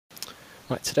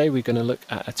Right, today we're going to look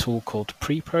at a tool called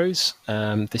Prepros.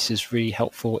 This is really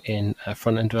helpful in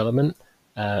front-end development,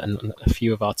 and a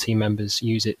few of our team members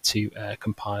use it to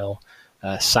compile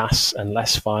Sass and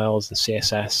less files and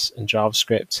CSS and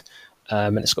JavaScript.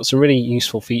 And it's got some really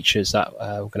useful features that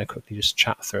we're going to quickly just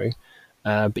chat through.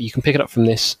 But you can pick it up from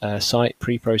this site,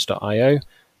 prepros.io,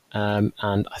 and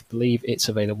I believe it's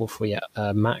available for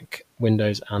Mac,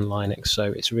 Windows, and Linux.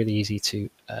 So it's really easy to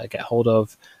get hold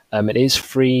of. It is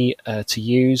free to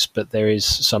use, but there is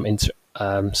some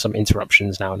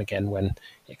interruptions now and again when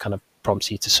it kind of prompts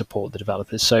you to support the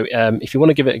developers. So if you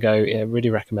want to give it a go, I really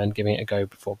recommend giving it a go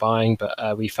before buying,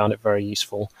 but we found it very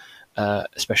useful,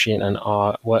 especially in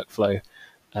our workflow.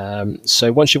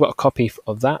 So once you've got a copy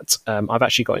of that, I've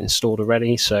actually got it installed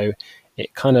already, so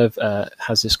it kind of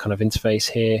has this kind of interface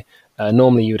here.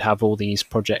 Normally you would have all these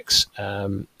projects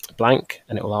blank,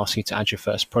 and it will ask you to add your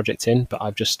first project in, but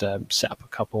I've just set up a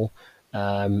couple,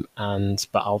 but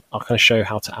I'll kind of show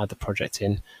how to add the project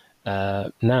in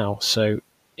now. So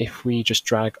if we just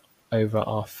drag over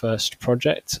our first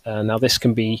project, now this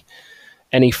can be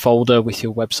any folder with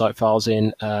your website files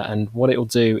in, and what it will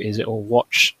do is it will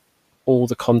watch all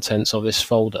the contents of this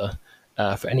folder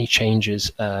for any changes,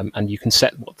 and you can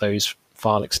set what those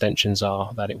file extensions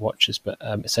are that it watches, but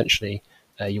essentially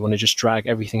you want to just drag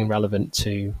everything relevant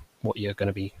to what you're going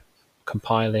to be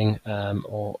compiling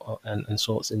and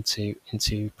sorts into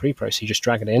Prepros. So you just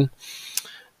drag it in,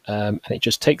 and it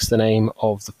just takes the name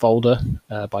of the folder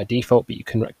by default, but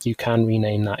you can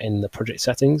rename that in the project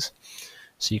settings.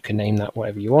 So you can name that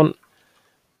whatever you want.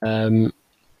 And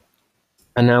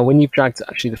now when you've dragged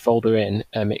actually the folder in,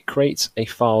 it creates a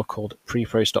file called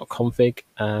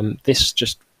prepros.config. This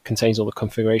just contains all the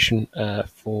configuration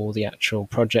for the actual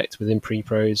project within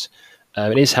Prepros.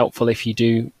 It is helpful if you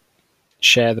do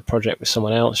share the project with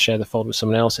someone else, share the folder with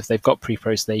someone else. If they've got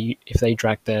Prepros, if they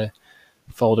drag their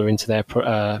folder into their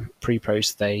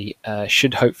Prepros, they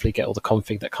should hopefully get all the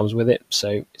config that comes with it.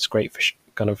 So it's great for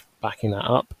kind of backing that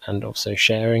up and also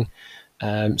sharing.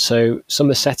 So some of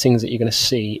the settings that you're going to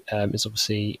see is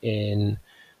obviously in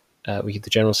the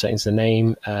general settings, the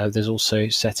name. There's also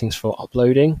settings for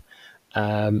uploading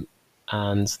and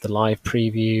the live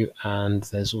preview, and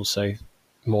there's also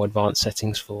more advanced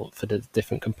settings for the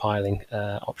different compiling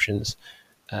options,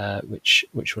 which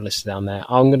were listed down there.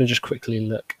 I'm going to just quickly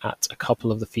look at a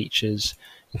couple of the features,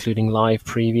 including live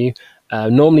preview.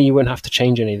 Normally you won't have to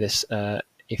change any of this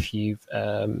if you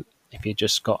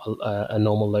just got a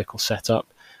normal local setup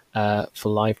for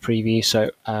live preview.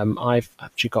 So I've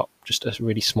actually got just a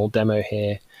really small demo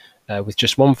here with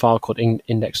just one file called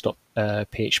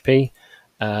index.php.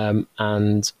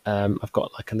 And I've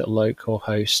got like a little local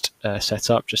host set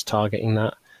up, just targeting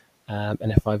that.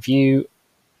 And if I view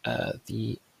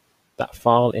that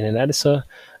file in an editor,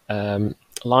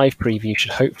 live preview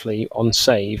should hopefully on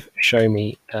save show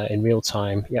me in real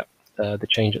time. Yep, the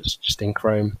change that's just in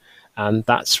Chrome, and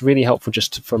that's really helpful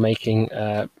just for making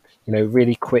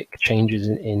really quick changes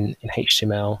in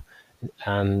HTML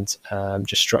and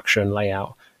just structure and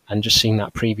layout, and just seeing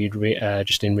that previewed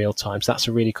just in real time. So that's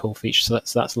a really cool feature. So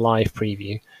that's live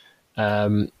preview.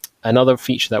 Another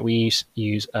feature that we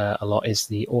use a lot is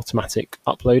the automatic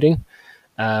uploading.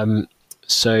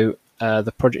 So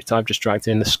the project I've just dragged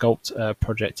in, the Sculpt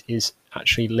project, is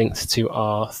actually linked to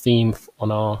our theme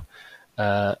on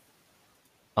our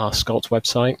Sculpt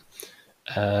website.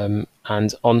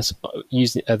 And on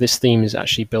using this theme is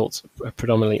actually built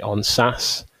predominantly on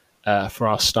Sass for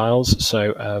our styles.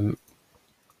 So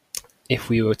if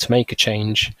we were to make a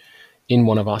change in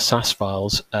one of our Sass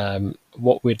files,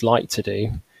 what we'd like to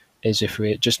do is, if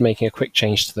we're just making a quick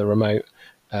change to the remote,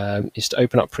 is to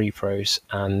open up Prepros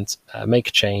and make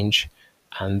a change,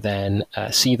 and then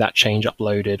see that change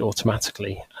uploaded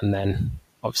automatically, and then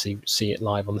obviously see it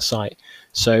live on the site.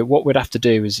 So what we'd have to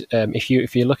do is,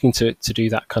 if you're looking to do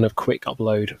that kind of quick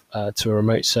upload to a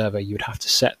remote server, you would have to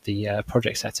set the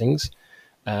project settings,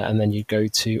 and then you go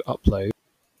to upload.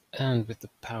 And with the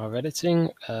power of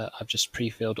editing, I've just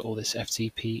pre-filled all this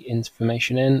FTP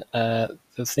information in. The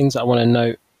things that I want to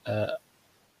note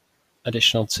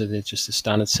additional to just the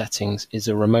standard settings is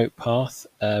a remote path.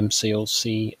 So you'll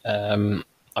see I've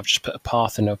just put a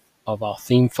path in of our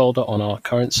theme folder on our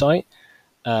current site,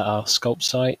 our Sculpt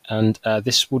site, and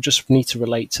this will just need to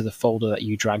relate to the folder that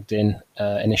you dragged in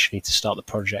initially to start the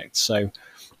project. So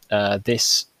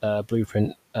this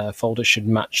blueprint folder should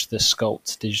match the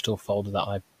Sculpt digital folder that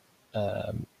I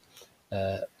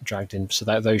dragged in, so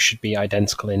that those should be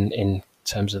identical in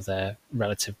terms of their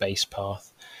relative base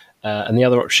path. And the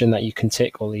other option that you can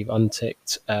tick or leave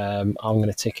unticked, I'm going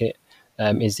to tick it,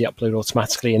 is the upload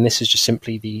automatically, and this is just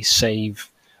simply the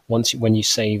save when you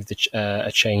save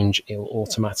a change, it will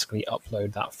automatically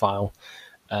upload that file.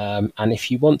 And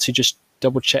if you want to just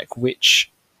double check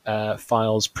which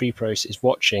files Prepros is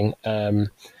watching,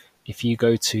 if you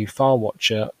go to File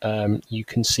Watcher, you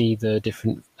can see the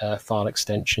different file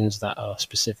extensions that are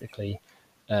specifically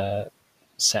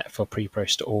set for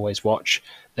Prepros to always watch.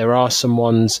 There are some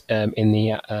ones in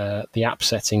the app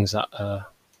settings that are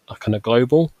kind of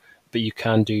global, but you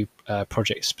can do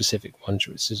project-specific ones,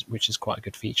 which is quite a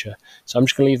good feature. So I'm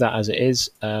just going to leave that as it is.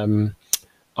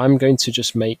 I'm going to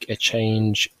just make a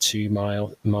change to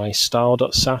my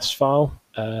style.sas file,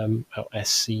 or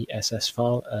SCSS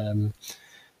file,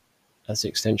 as the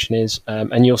extension is.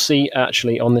 And you'll see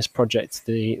actually on this project,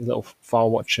 the little file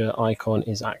watcher icon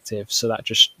is active. So that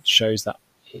just shows that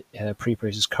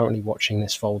Prepros is currently watching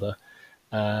this folder.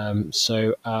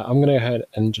 So I'm going to go ahead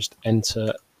and just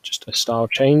enter just a style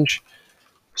change.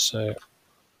 So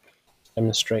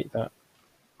demonstrate that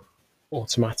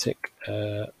automatic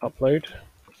upload.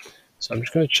 So I'm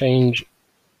just going to change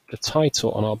the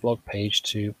title on our blog page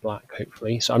to black,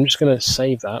 hopefully. So I'm just going to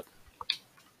save that.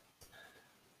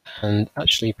 And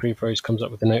actually, Prepros comes up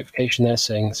with a notification there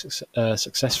saying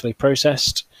successfully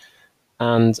processed.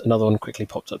 And another one quickly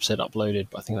popped up, said uploaded,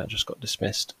 but I think that just got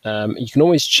dismissed. You can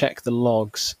always check the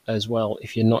logs as well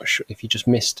if you're not sure, if you just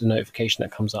missed a notification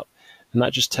that comes up. And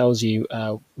that just tells you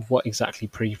what exactly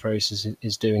Prepros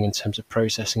is doing in terms of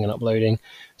processing and uploading.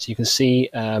 So you can see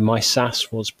my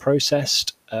SAS was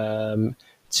processed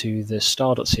to the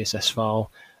star.css file,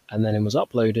 and then it was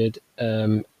uploaded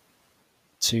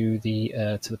to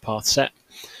the path set.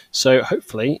 So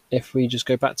hopefully, if we just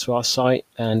go back to our site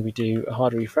and we do a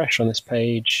hard refresh on this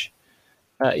page,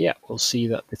 yeah, we'll see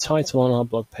that the title on our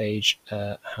blog page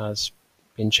has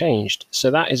been changed. So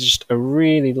that is just a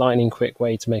really lightning quick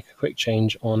way to make a quick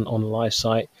change on a live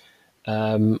site,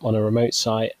 on a remote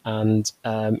site, and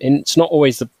it's not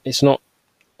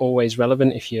always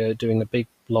relevant if you're doing a big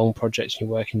long project and you're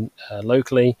working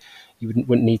locally. You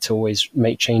wouldn't need to always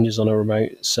make changes on a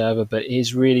remote server, but it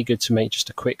is really good to make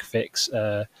just a quick fix,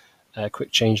 a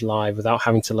quick change live without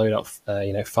having to load up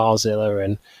FileZilla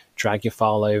and drag your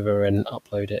file over and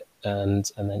upload it,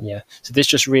 and then yeah. So this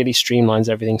just really streamlines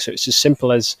everything. So it's as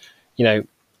simple as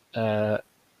loading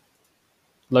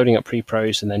up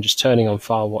Prepros and then just turning on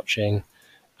file watching,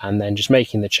 and then just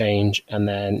making the change, and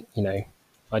then if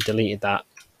I deleted that,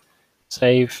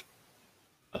 save,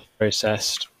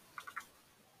 processed,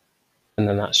 and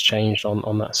then that's changed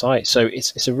on that site. So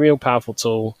it's a real powerful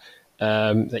tool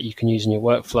that you can use in your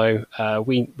workflow.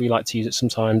 We like to use it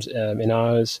sometimes in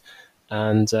ours.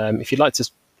 And if you'd like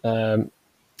to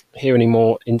hear any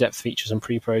more in-depth features on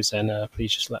Prepros, then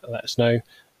please just let us know.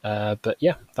 But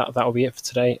yeah, that will be it for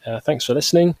today. Thanks for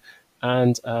listening,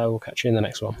 and we'll catch you in the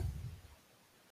next one.